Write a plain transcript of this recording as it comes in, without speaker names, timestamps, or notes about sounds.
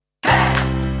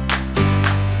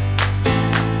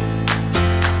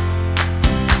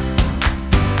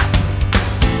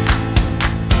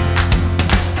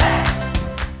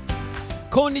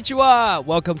Konnichiwa!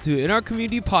 Welcome to In Our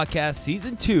Community Podcast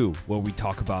Season 2, where we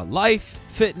talk about life,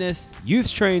 fitness, youth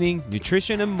training,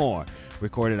 nutrition, and more.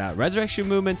 Recorded at Resurrection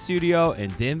Movement Studio in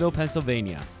Danville,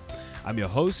 Pennsylvania. I'm your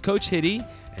host, Coach Hitty,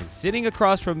 and sitting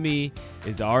across from me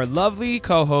is our lovely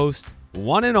co-host,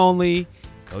 one and only,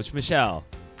 Coach Michelle.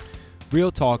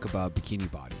 Real talk about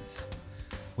bikini bodies.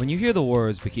 When you hear the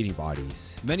words bikini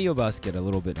bodies, many of us get a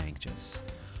little bit anxious.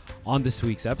 On this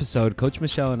week's episode, Coach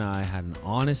Michelle and I had an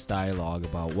honest dialogue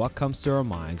about what comes to our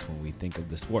minds when we think of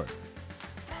this word.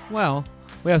 Well,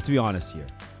 we have to be honest here.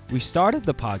 We started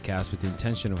the podcast with the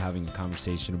intention of having a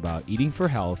conversation about eating for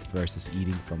health versus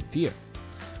eating from fear.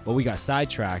 But we got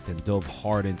sidetracked and dove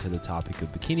hard into the topic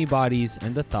of bikini bodies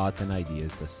and the thoughts and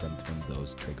ideas that stemmed from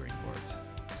those triggering words.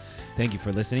 Thank you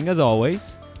for listening as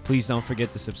always. Please don't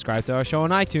forget to subscribe to our show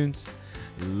on iTunes.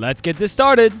 Let's get this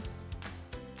started.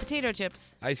 Potato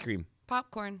chips, Ice cream,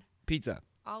 popcorn, pizza,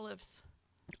 olives.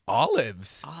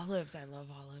 olives. Olives, I love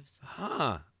olives.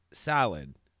 Huh.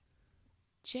 Salad,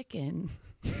 Chicken,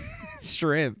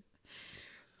 shrimp,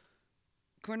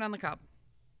 corn on the cob,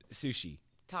 sushi.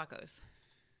 tacos.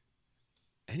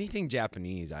 Anything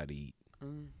Japanese I'd eat.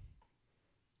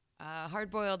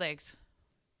 Hard-boiled eggs.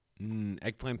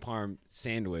 Eggplant parm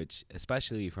sandwich,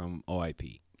 especially from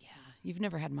OIP. Yeah, you've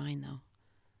never had mine though.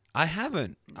 I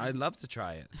haven't. I'd love to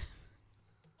try it.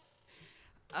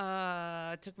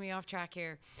 Took me off track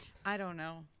here. I don't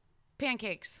know.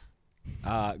 Pancakes.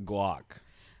 Guac.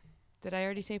 Did I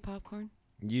already say popcorn?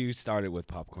 You started with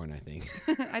popcorn, I think.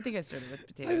 I think I started with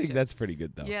potato I think chips. that's pretty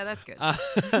good, though. Yeah, that's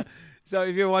good. So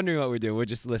if you're wondering what we're doing, we're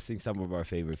just listing some of our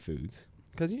favorite foods.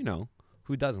 Because,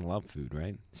 who doesn't love food,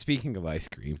 right? Speaking of ice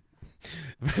cream,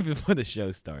 right before the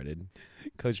show started,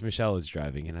 Coach Michelle was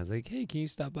driving, and I was like, hey, can you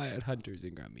stop by at Hunter's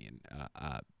and grab me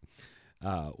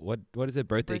what is it?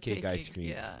 Birthday cake ice cream.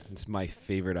 Yeah. It's my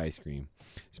favorite ice cream,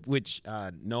 which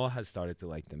Noah has started to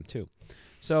like them too.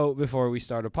 So before we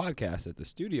start a podcast at the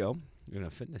studio in a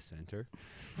fitness center,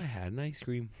 I had an ice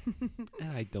cream, and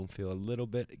I don't feel a little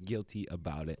bit guilty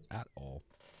about it at all.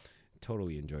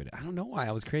 Totally enjoyed it. I don't know why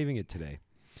I was craving it today.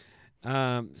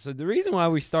 So the reason why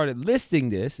we started listing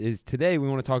this is today we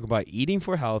want to talk about eating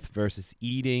for health versus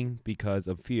eating because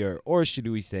of fear, or should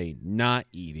we say not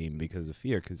eating because of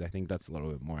fear? Because I think that's a little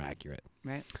bit more accurate.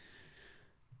 Right.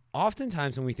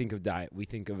 Oftentimes when we think of diet, we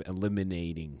think of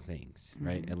eliminating things,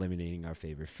 right? Eliminating our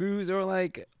favorite foods or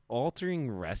like altering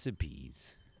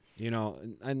recipes,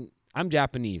 and I'm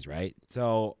Japanese, right?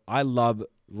 So I love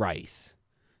rice.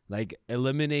 Like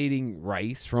eliminating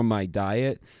rice from my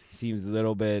diet seems a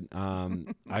little bit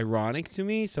ironic to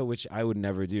me, which I would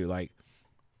never do. Like,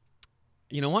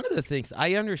 one of the things,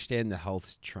 I understand the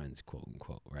health trends, quote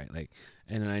unquote, right? Like,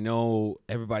 and I know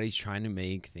everybody's trying to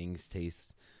make things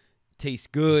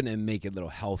taste good and make it a little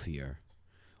healthier.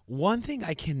 One thing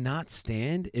I cannot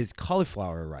stand is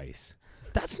cauliflower rice.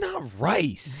 That's not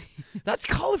rice. That's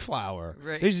cauliflower.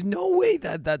 Right. There's no way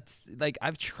that's like,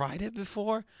 I've tried it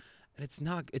before. And it's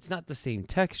not the same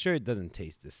texture. It doesn't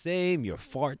taste the same. Your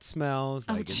fart smells.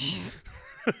 Oh, Like jeez.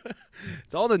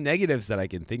 it's all the negatives that I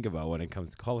can think about when it comes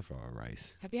to cauliflower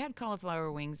rice. Have you had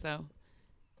cauliflower wings though?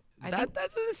 That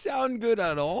doesn't sound good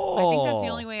at all. I think that's the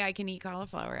only way I can eat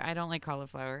cauliflower. I don't like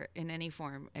cauliflower in any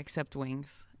form except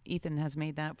wings. Ethan has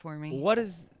made that for me. What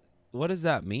does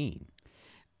that mean?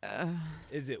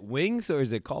 Is it wings or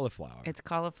is it cauliflower? It's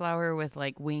cauliflower with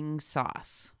like wing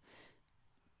sauce.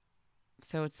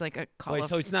 So it's like a cauliflower. Wait,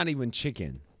 so it's not even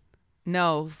chicken.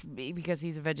 No, because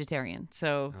he's a vegetarian.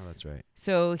 So Oh, that's right.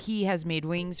 so he has made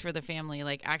wings for the family,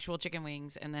 like actual chicken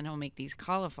wings, and then he'll make these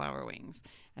cauliflower wings,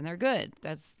 and they're good.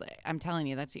 I'm telling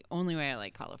you, that's the only way I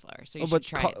like cauliflower. So you should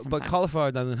try it sometime. But cauliflower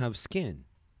doesn't have skin.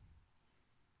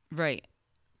 Right.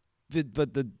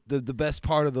 But the best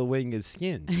part of the wing is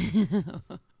skin.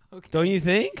 Okay. Don't you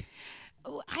think?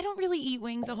 Oh, I don't really eat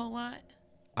wings a whole lot.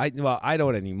 I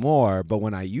don't anymore, but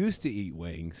when I used to eat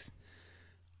wings,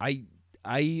 I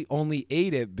only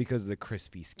ate it because of the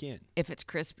crispy skin. If it's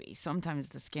crispy, sometimes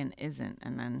the skin isn't,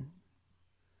 and then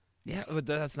Yeah, but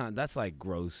that's like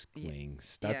gross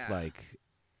wings. That's Yeah. like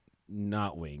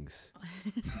not wings.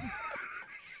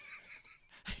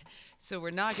 so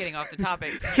we're not getting off the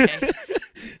topic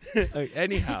today.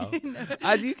 Anyhow,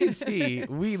 as you can see,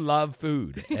 we love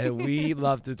food and we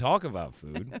love to talk about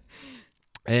food.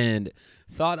 And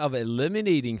thought of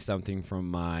eliminating something from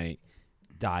my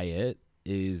diet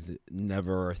is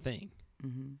never a thing.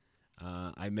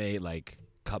 I may like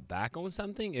cut back on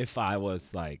something if I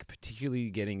was like particularly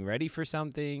getting ready for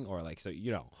something or like, so,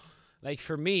 like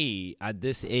for me at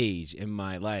this age in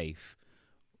my life,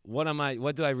 what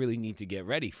do I really need to get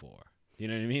ready for? You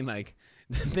know what I mean? Like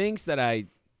the things that I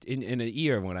in a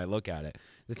year when I look at it.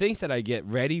 The things that I get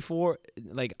ready for,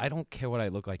 like, I don't care what I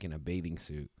look like in a bathing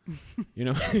suit. You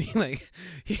know what I mean? Like,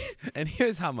 and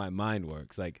here's how my mind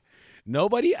works. Like,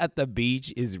 nobody at the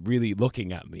beach is really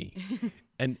looking at me.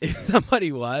 And if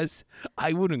somebody was,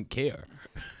 I wouldn't care.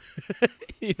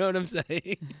 You know what I'm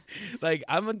saying? Like,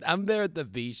 I'm there at the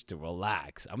beach to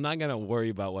relax. I'm not going to worry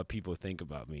about what people think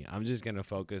about me. I'm just going to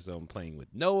focus on playing with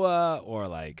Noah, or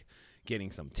like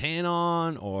getting some tan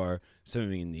on, or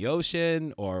swimming in the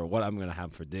ocean, or what I'm going to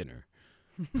have for dinner.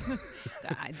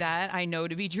 That I know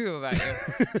to be true about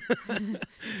you.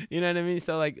 You know what I mean?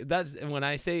 So like, that's when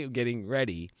I say getting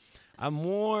ready, I'm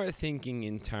more thinking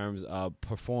in terms of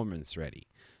performance ready.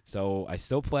 So I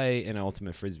still play an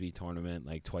ultimate frisbee tournament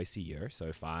like twice a year. So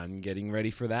if I'm getting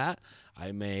ready for that,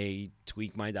 I may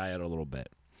tweak my diet a little bit.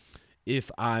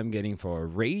 If I'm getting for a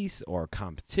race or a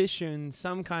competition,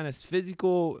 some kind of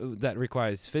physical that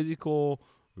requires physical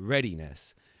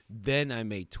readiness, then I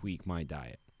may tweak my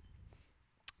diet.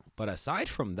 But aside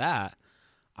from that,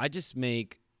 I just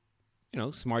make,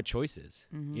 smart choices.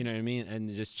 Mm-hmm. You know what I mean?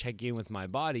 And just check in with my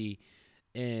body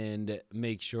and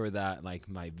make sure that like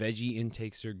my veggie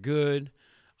intakes are good.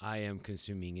 I am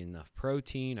consuming enough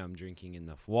protein. I'm drinking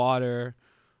enough water.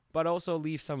 But also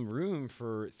leave some room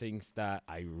for things that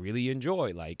I really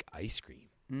enjoy, like ice cream.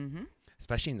 Mm-hmm.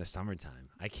 Especially in the summertime.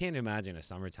 I can't imagine a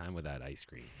summertime without ice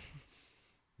cream.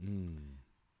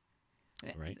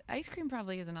 Right? Ice cream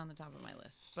probably isn't on the top of my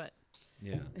list, but...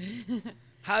 Yeah.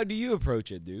 How do you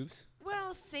approach it, Dubes?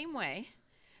 Well, same way.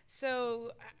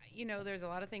 So, there's a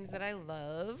lot of things that I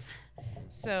love.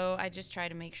 So I just try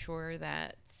to make sure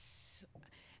that,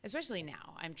 especially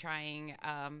now, I'm trying...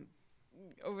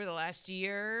 over the last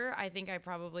year, I think I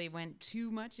probably went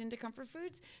too much into comfort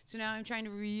foods. So now I'm trying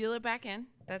to reel it back in.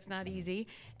 That's not easy.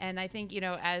 And I think,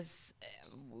 as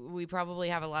we probably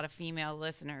have a lot of female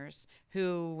listeners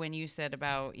who, when you said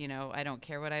about, I don't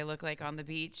care what I look like on the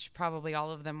beach, probably all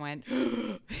of them went,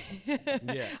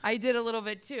 yeah. I did a little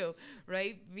bit too,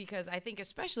 right? Because I think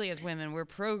especially as women, we're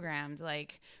programmed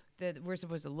like that we're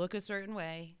supposed to look a certain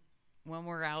way when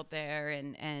we're out there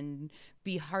and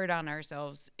be hard on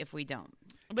ourselves if we don't.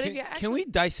 But can we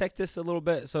dissect this a little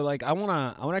bit? So like I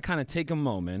wanna kind of take a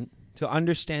moment to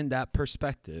understand that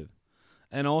perspective,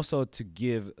 and also to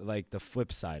give like the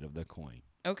flip side of the coin.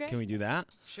 Okay. Can we do that?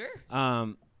 Sure.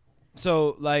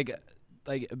 So like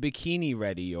bikini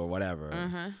ready or whatever.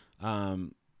 Uh-huh.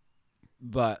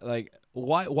 But like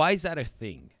why is that a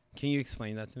thing? Can you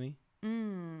explain that to me?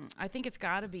 I think it's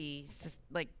got to be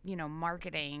like,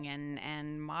 marketing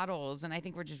and models. And I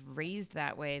think we're just raised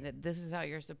that way, that this is how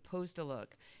you're supposed to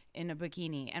look in a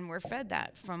bikini. And we're fed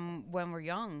that from when we're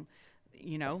young.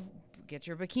 Get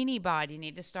your bikini bod. You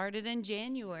need to start it in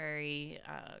January.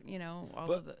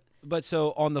 But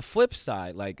so on the flip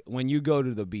side, like when you go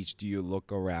to the beach, do you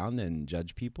look around and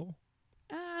judge people?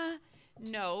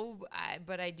 No,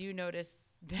 but I do notice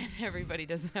that everybody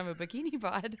doesn't have a bikini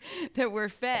bod that we're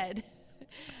fed.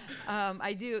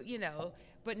 I do,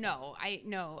 but no,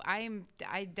 I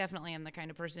definitely am the kind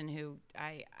of person who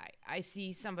I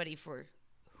see somebody for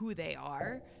who they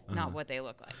are, not what they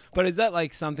look like. But is that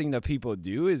like something that people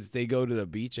do? Is they go to the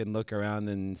beach and look around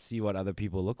and see what other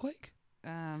people look like?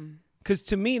 Because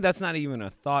to me, that's not even a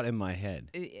thought in my head.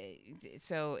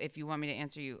 So if you want me to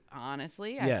answer you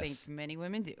honestly, yes. I think many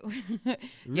women do.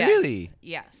 Really?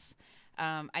 Yes.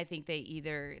 I think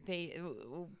they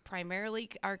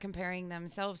primarily are comparing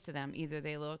themselves to them. Either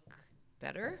they look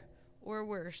better or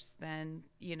worse than,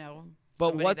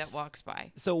 somebody that walks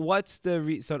by. So what's the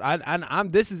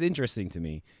this is interesting to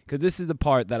me, because this is the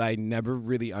part that I never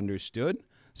really understood.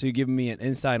 So you're giving me an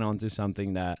insight onto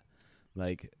something that,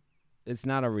 like, it's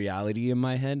not a reality in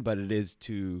my head, but it is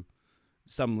to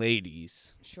some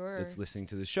ladies that's listening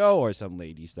to the show, or some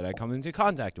ladies that I come into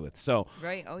contact with. So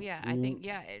right. Oh yeah. I think,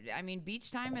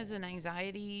 beach time is an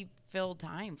anxiety filled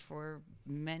time for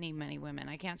many, many women.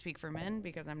 I can't speak for men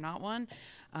because I'm not one.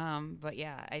 But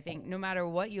yeah, I think no matter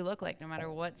what you look like, no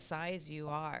matter what size you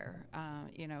are,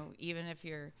 even if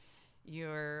you're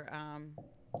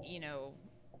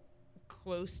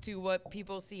close to what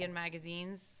people see in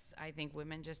magazines, I think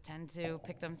women just tend to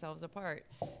pick themselves apart.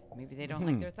 Maybe they don't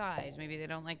like their thighs. Maybe they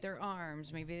don't like their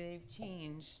arms. Maybe they've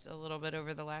changed a little bit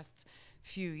over the last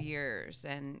few years,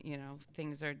 and,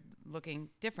 things are looking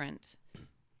different.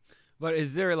 But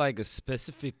is there like a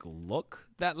specific look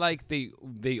that like they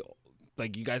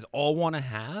like you guys all want to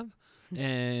have?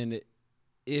 And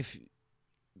if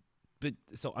but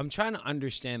so I'm trying to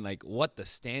understand like what the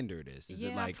standard is. Is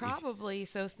it like probably.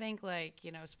 So think like,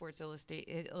 Sports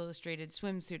Illustrated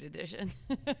swimsuit edition.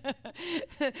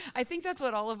 I think that's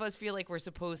what all of us feel like we're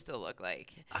supposed to look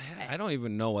like. I don't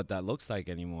even know what that looks like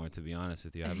anymore, to be honest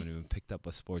with you. I haven't even picked up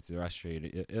a Sports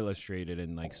Illustrated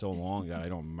in like so long that I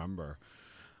don't remember.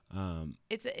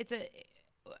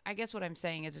 I guess what I'm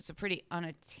saying is it's a pretty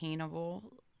unattainable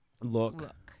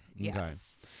look. Yes.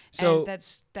 Okay. So and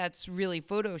that's really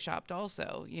photoshopped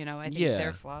also. I think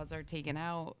their flaws are taken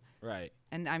out. Right.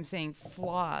 And I'm saying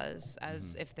flaws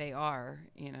as if they are,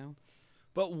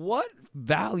 But what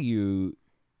value,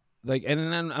 like, and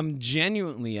I'm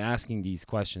genuinely asking these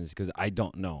questions because I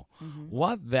don't know.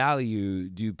 What value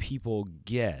do people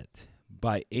get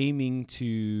by aiming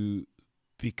to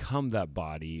become that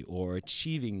body or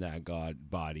achieving that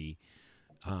body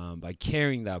by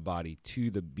carrying that body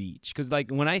to the beach? Because like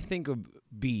when I think of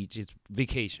beach, it's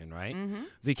vacation, right?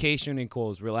 Vacation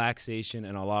equals relaxation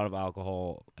and a lot of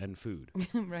alcohol and food.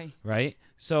 Right.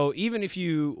 So even if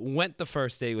you went the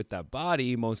first day with that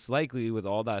body, most likely with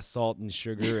all that salt and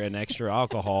sugar and extra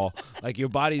alcohol, like your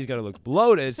body's gonna look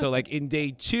bloated. So like in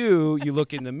day 2, you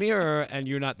look in the mirror and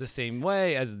you're not the same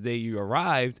way as the day you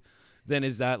arrived. Then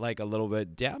is that like a little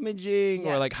bit damaging?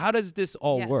 Or like how does this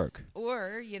all work?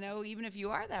 Or, even if you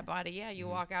are that body, you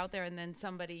walk out there and then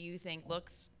somebody you think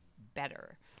looks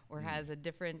better or has a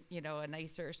different, a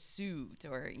nicer suit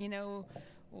or,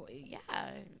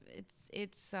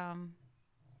 it's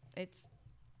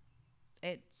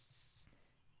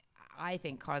I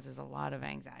think causes a lot of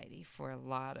anxiety for a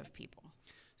lot of people.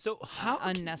 So how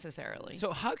unnecessarily.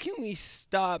 So how can we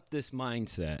stop this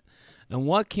mindset and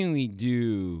what can we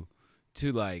do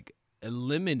to like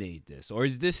eliminate this? Or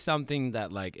is this something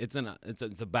that like it's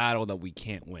a battle that we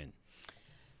can't win?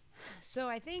 So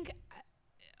I think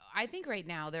right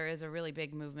now there is a really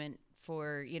big movement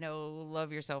for,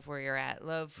 love yourself where you're at,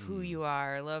 love who you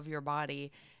are, love your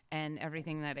body and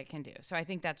everything that it can do. So I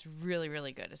think that's really,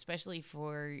 really good, especially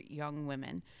for young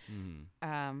women.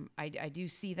 I do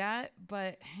see that,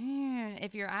 but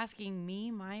if you're asking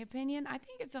me my opinion, I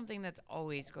think it's something that's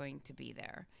always going to be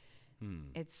there.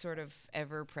 It's sort of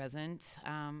ever present.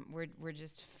 We're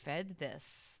just fed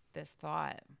this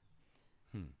thought.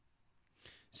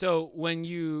 So when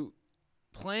you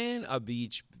plan a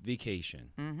beach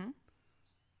vacation,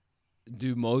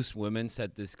 do most women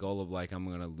set this goal of like, I'm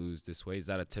going to lose this weight? Is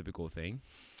that a typical thing?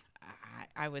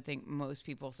 I would think most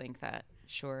people think that.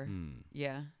 Sure.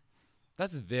 Yeah.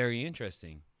 That's very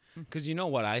interesting. Because you know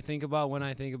what I think about when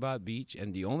I think about beach?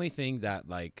 And the only thing that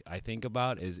like I think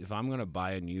about is if I'm going to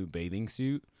buy a new bathing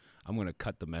suit, I'm going to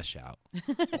cut the mesh out.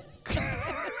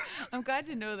 I'm glad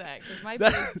to know that because my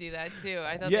boys do that too.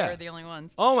 I thought they were the only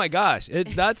ones. Oh my gosh.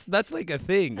 That's like a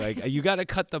thing. Like you got to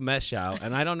cut the mesh out.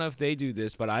 And I don't know if they do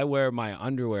this, but I wear my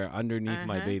underwear underneath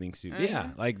my bathing suit. Yeah.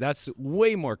 Like that's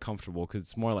way more comfortable because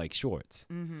it's more like shorts.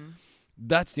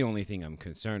 That's the only thing I'm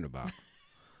concerned about.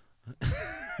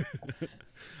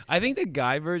 I think the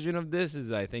guy version of this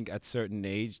is I think at certain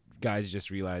age, guys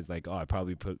just realize like, oh, I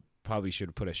probably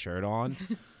should put a shirt on,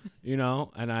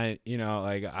 and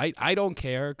I don't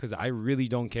care because I really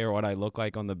don't care what I look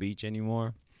like on the beach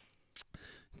anymore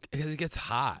because it gets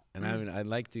hot and I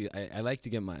like to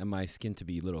get my skin to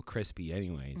be a little crispy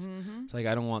anyways. It's like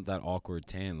I don't want that awkward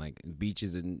tan. Like beach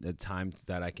is the time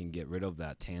that I can get rid of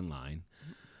that tan line.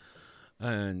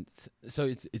 And so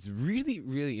it's really,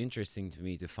 really interesting to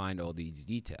me to find all these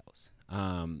details.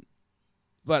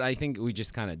 But I think we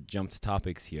just kind of jumped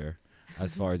topics here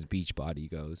as far as beach body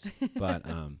goes. But,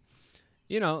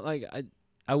 like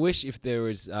I wish if there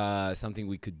was something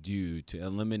we could do to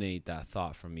eliminate that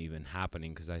thought from even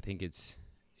happening because I think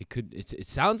it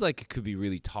sounds like it could be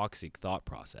really toxic thought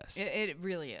process. It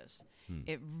really is.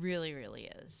 It really,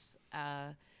 really is.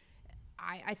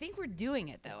 I think we're doing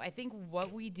it, though. I think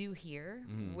what we do here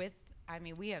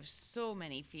we have so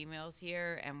many females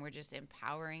here, and we're just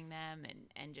empowering them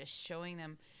and just showing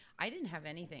them. I didn't have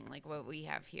anything like what we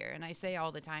have here. And I say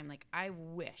all the time, like, I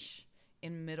wish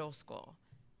in middle school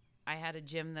I had a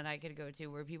gym that I could go to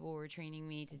where people were training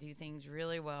me to do things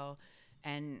really well.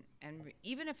 And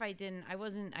even if I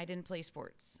didn't play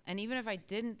sports. And even if I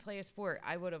didn't play a sport,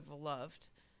 I would have loved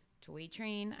to weight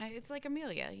train. It's like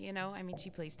Amelia, she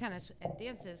plays tennis and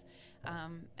dances,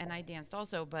 and I danced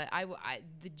also, but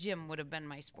the gym would have been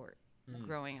my sport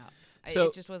growing up. So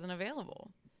it just wasn't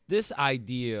available. This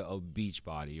idea of beach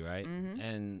body, right?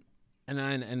 And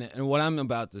what I'm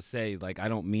about to say, like, I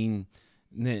don't mean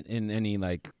in any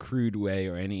like crude way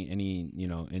or any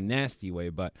in nasty way,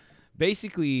 but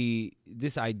basically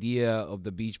this idea of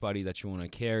the beach body that you want to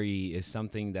carry is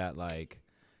something that like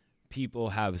people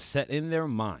have set in their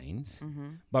minds, Mm-hmm.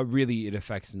 but really it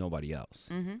affects nobody else.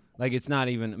 Mm-hmm. Like it's not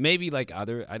even maybe like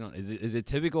other I don't is it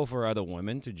typical for other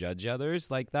women to judge others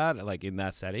like that, like in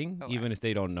that setting, Oh, even if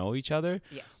they don't know each other?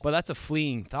 Yes. But that's a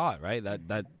fleeing thought, right?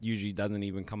 That usually doesn't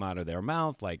even come out of their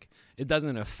mouth. Like it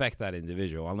doesn't affect that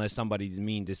individual unless somebody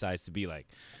mean decides to be like,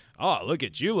 oh, look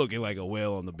at you looking like a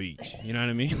whale on the beach. You know what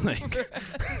I mean? Like,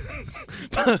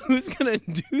 but who's gonna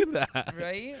do that?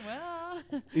 Right? Well.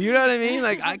 You know what I mean?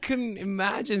 Like, I couldn't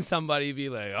imagine somebody be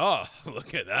like, oh,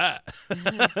 look at that.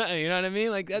 You know what I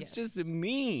mean? Like, that's just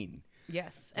mean.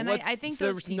 Yes. And What's- I think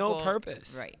there's those people, no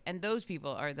purpose. Right. And those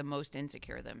people are the most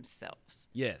insecure themselves.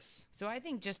 Yes. So I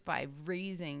think just by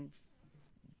raising,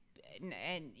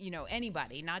 and you know,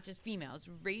 anybody, not just females,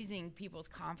 raising people's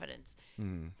confidence,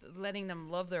 letting them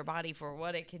love their body for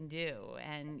what it can do,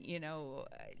 and you know,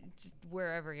 just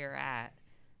wherever you're at,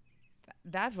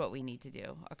 that's what we need to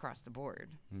do across the board.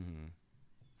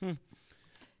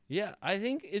 Yeah, I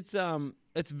think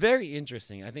it's very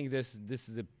interesting. I think this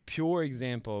is a pure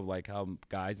example of like how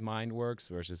guys' mind works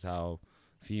versus how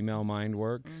female mind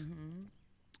works.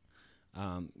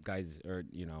 Guys are,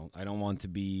 you know, I don't want to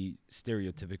be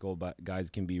stereotypical, but guys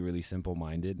can be really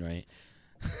simple-minded, right?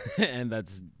 And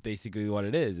that's basically what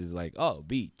it is like, oh,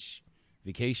 beach,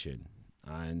 vacation,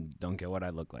 and don't care what I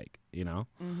look like, you know?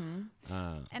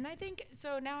 And I think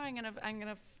so. Now I'm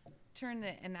gonna turn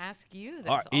it and ask you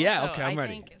this. yeah, also. okay, I'm I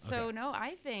ready. Think, so Okay. no,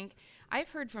 I think I've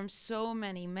heard from so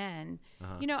many men.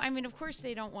 You know, I mean, of course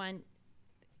they don't want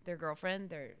their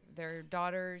girlfriend, their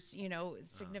daughters, you know,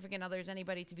 significant others,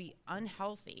 anybody to be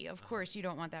unhealthy. Of course, you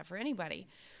don't want that for anybody.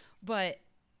 But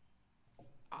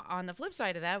on the flip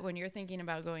side of that, when you're thinking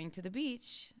about going to the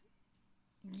beach,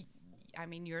 I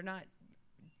mean, you're not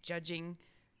judging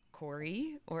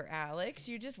Corey or Alex.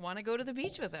 You just want to go to the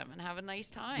beach with them and have a nice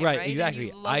time, Right, right? exactly.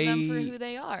 And you love them for who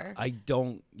they are. I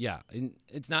don't, yeah. And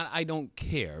it's not, I don't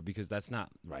care because that's not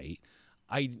right.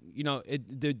 You know,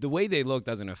 the way they look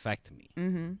doesn't affect me.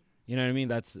 Mm-hmm. You know what I mean?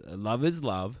 That's love is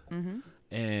love. Mm-hmm.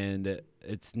 And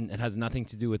it has nothing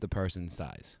to do with the person's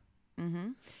size Mm-hmm.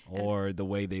 or the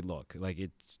way they look. Like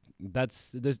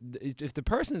if the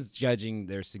person's judging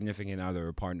their significant other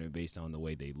or partner based on the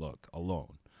way they look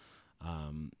alone,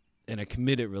 in a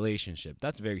committed relationship,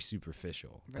 that's very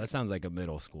superficial. Right. That sounds like a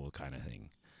middle school kind of thing,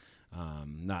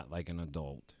 not like an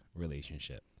adult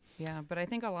relationship. Yeah, but I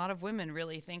think a lot of women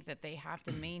really think that they have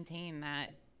to maintain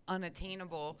that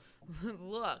unattainable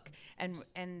look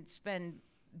and spend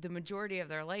the majority of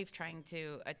their life trying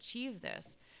to achieve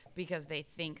this because they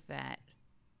think that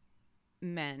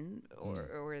men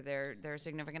or their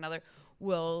significant other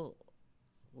will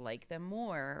like them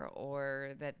more,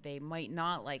 or that they might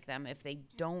not like them if they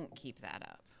don't keep that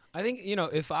up. I think, you know,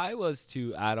 if I was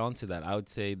to add on to that, I would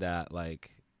say that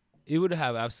like it would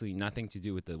have absolutely nothing to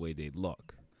do with the way they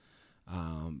look.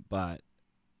 But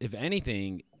if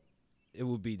anything, it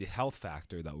would be the health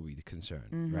factor that would be the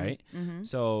concern, right? Mm-hmm.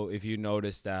 So if you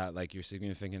notice that like your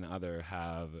significant other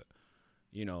have,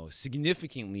 you know,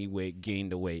 significantly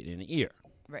gained the weight in a year,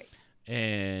 Right.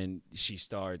 and she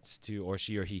or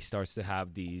he starts to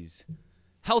have these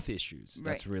health issues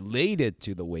that's Right. related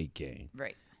to the weight gain,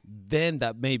 Right. then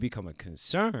that may become a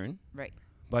concern, Right.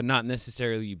 but not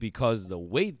necessarily because of the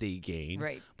weight they gain,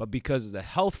 Right. but because of the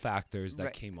health factors that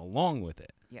Right. came along with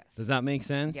it. Yes. Does that make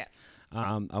sense? Yes.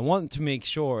 I want to make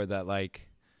sure that like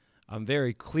I'm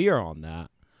very clear on that,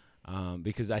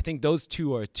 because I think those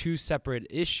two are two separate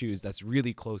issues that's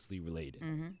really closely related.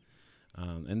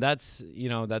 Mm-hmm. And that's, you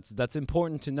know, that's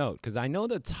important to note, because I know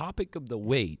the topic of the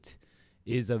weight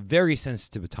is a very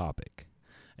sensitive topic,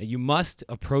 and you must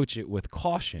approach it with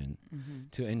caution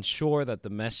to ensure that the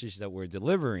message that we're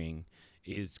delivering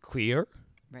is clear.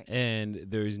 Right. And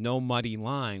there's no muddy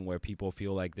line where people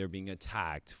feel like they're being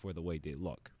attacked for the way they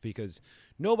look, because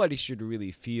nobody should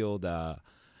really feel the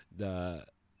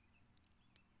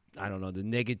I don't know, the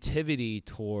negativity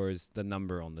towards the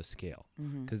number on the scale,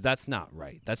 because that's not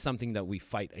right. That's something that we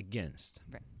fight against.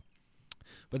 Right.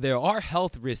 But there are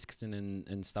health risks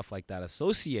and stuff like that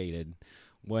associated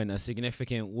when a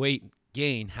significant weight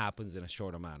gain happens in a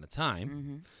short amount of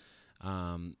time,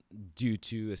 due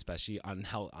to especially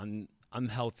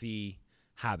unhealthy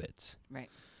habits. Right.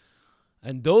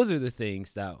 And those are the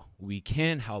things that we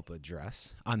can help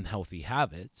address, unhealthy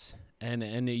habits.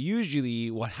 And usually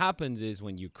what happens is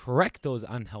when you correct those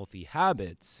unhealthy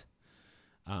habits,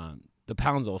 the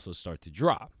pounds also start to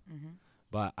drop.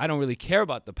 But I don't really care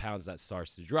about the pounds that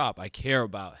starts to drop. I care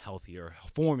about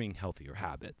forming healthier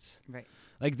habits. Right.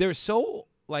 Like they're so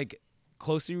like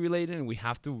closely related, and we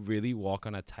have to really walk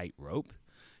on a tightrope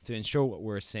to ensure what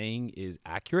we're saying is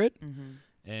accurate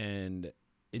and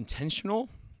intentional,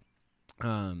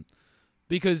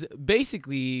 Because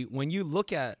basically, when you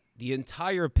look at the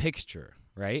entire picture,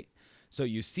 right? So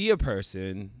you see a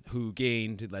person who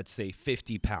gained, let's say,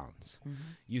 50 pounds. Mm-hmm.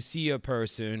 You see a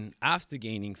person after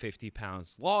gaining 50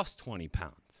 pounds lost 20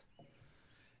 pounds.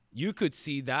 You could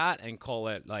see that and call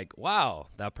it like, wow,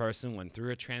 that person went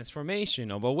through a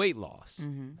transformation of a weight loss.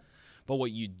 Mm-hmm. But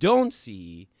what you don't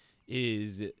see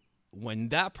is when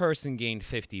that person gained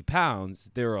 50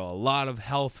 pounds, there are a lot of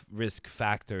health risk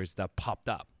factors that popped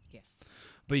up. Yes.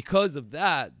 Because of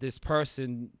that, this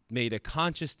person made a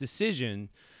conscious decision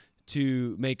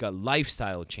to make a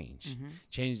lifestyle change,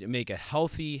 make a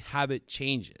healthy habit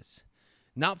changes,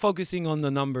 not focusing on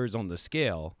the numbers on the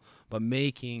scale, but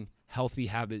making healthy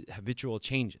habitual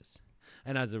changes.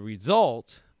 And as a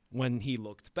result, when he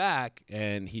looked back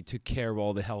and he took care of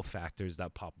all the health factors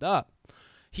that popped up,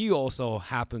 he also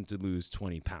happened to lose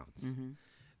 20 pounds. Mm-hmm.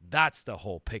 That's the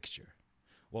whole picture.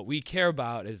 What we care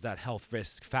about is that health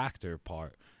risk factor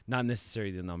part, not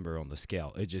necessarily the number on the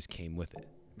scale. It just came with it.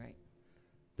 Right.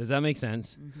 Does that make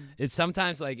sense? Mm-hmm. It's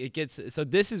sometimes like it gets, so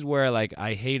this is where like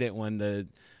I hate it when the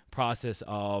process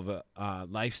of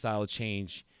lifestyle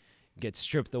change gets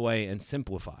stripped away and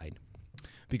simplified,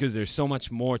 because there's so much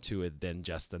more to it than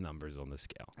just the numbers on the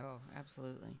scale. Oh,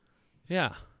 absolutely.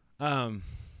 Yeah.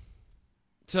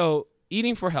 So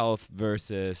eating for health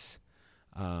versus,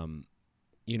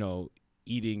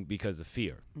 eating because of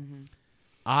fear. Mm-hmm.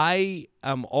 I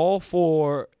am all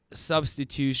for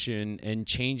substitution and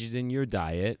changes in your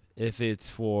diet if it's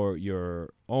for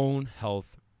your own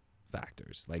health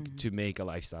factors, like to make a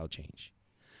lifestyle change.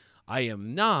 I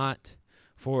am not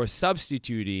for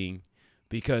substituting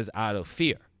because out of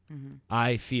fear. Mm-hmm.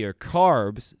 I fear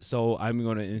carbs, so I'm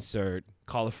going to insert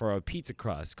cauliflower pizza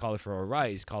crust, cauliflower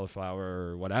rice,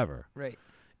 cauliflower whatever. Right.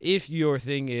 If your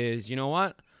thing is, you know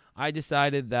what? I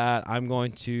decided that I'm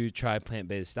going to try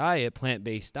plant-based diet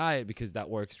because that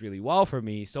works really well for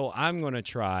me. So I'm going to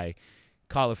try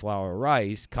cauliflower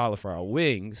rice, cauliflower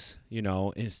wings,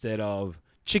 instead of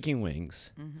chicken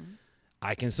wings. Mm-hmm.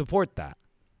 I can support that.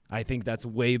 I think that's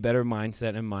way better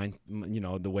mindset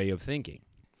and the way of thinking.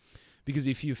 Because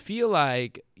if you feel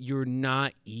like you're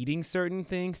not eating certain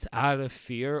things out of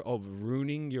fear of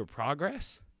ruining your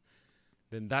progress,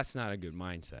 then that's not a good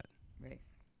mindset. Right.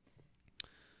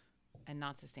 And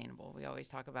not sustainable. We always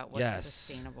talk about what's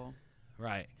sustainable.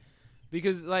 Right.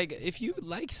 Because like if you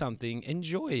like something,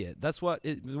 enjoy it. That's what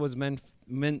it was meant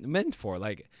for.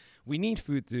 Like we need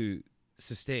food to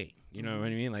sustain. You know what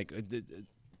I mean? Like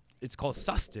it's called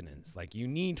sustenance. Like you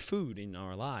need food in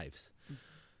our lives.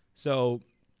 So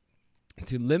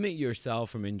to limit yourself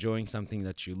from enjoying something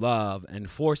that you love and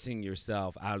forcing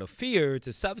yourself out of fear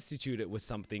to substitute it with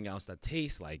something else that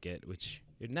tastes like it, which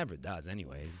it never does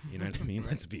anyways. You know what I mean?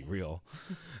 Let's be real.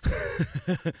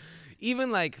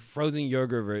 Even like frozen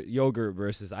yogurt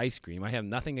versus ice cream. I have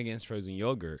nothing against frozen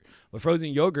yogurt, but frozen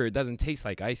yogurt doesn't taste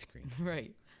like ice cream.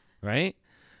 Right. Right?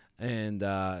 And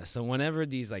so whenever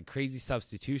these like crazy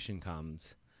substitution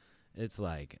comes, it's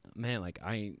like, man, like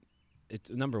it's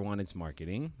number one, it's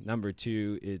marketing. Number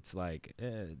two, it's like,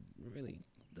 really,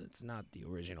 that's not the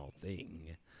original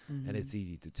thing. Mm-hmm. And it's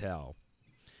easy to tell.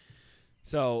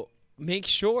 So make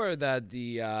sure that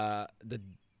the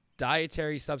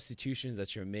dietary substitutions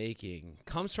that you're making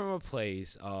comes from a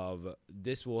place of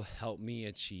this will help me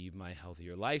achieve my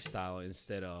healthier lifestyle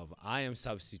instead of I am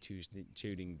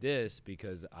substituting this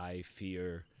because I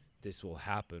fear this will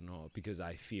happen or because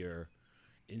I fear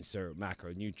insert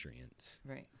macronutrients.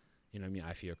 Right. You know what I mean?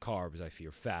 I fear carbs, I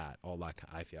fear fat,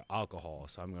 I fear alcohol,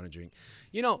 so I'm going to drink.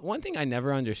 One thing I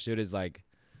never understood is like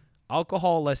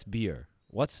alcohol less beer.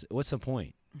 What's the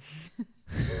point?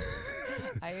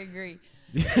 I agree.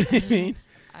 You know what I mean?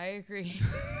 I agree.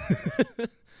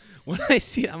 When I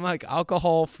see I'm like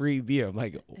alcohol-free beer, I'm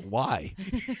like, why?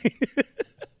 It's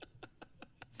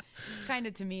kind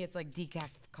of, to me, it's like decaf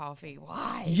coffee.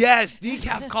 Why? Yes,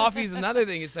 decaf coffee is another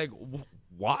thing. It's like,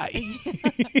 why?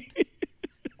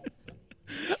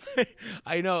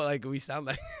 I know, like, we sound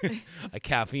like a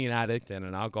caffeine addict and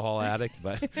an alcohol addict,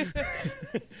 but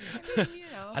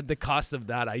at the cost of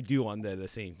that, I do wonder the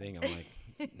same thing. I'm like,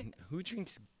 who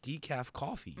drinks decaf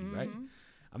coffee, right?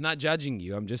 I'm not judging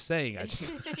you. I'm just saying.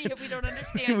 Yeah, we don't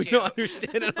understand we don't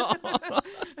understand at all.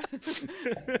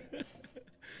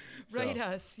 Write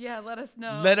us. Yeah, let us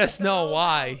know. Let us know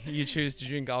why you choose to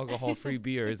drink alcohol-free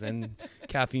beers and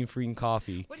caffeine-free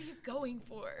coffee. What are you going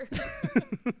for?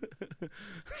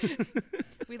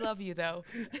 We love you, though.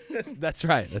 That's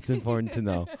right. That's important to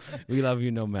know. We love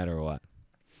you no matter what.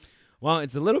 Well,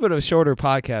 it's a little bit of a shorter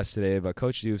podcast today, but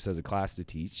Coach Dukes has a class to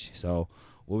teach. So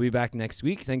we'll be back next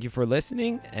week. Thank you for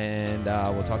listening, and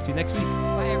we'll talk to you next week.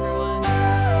 Bye, everyone.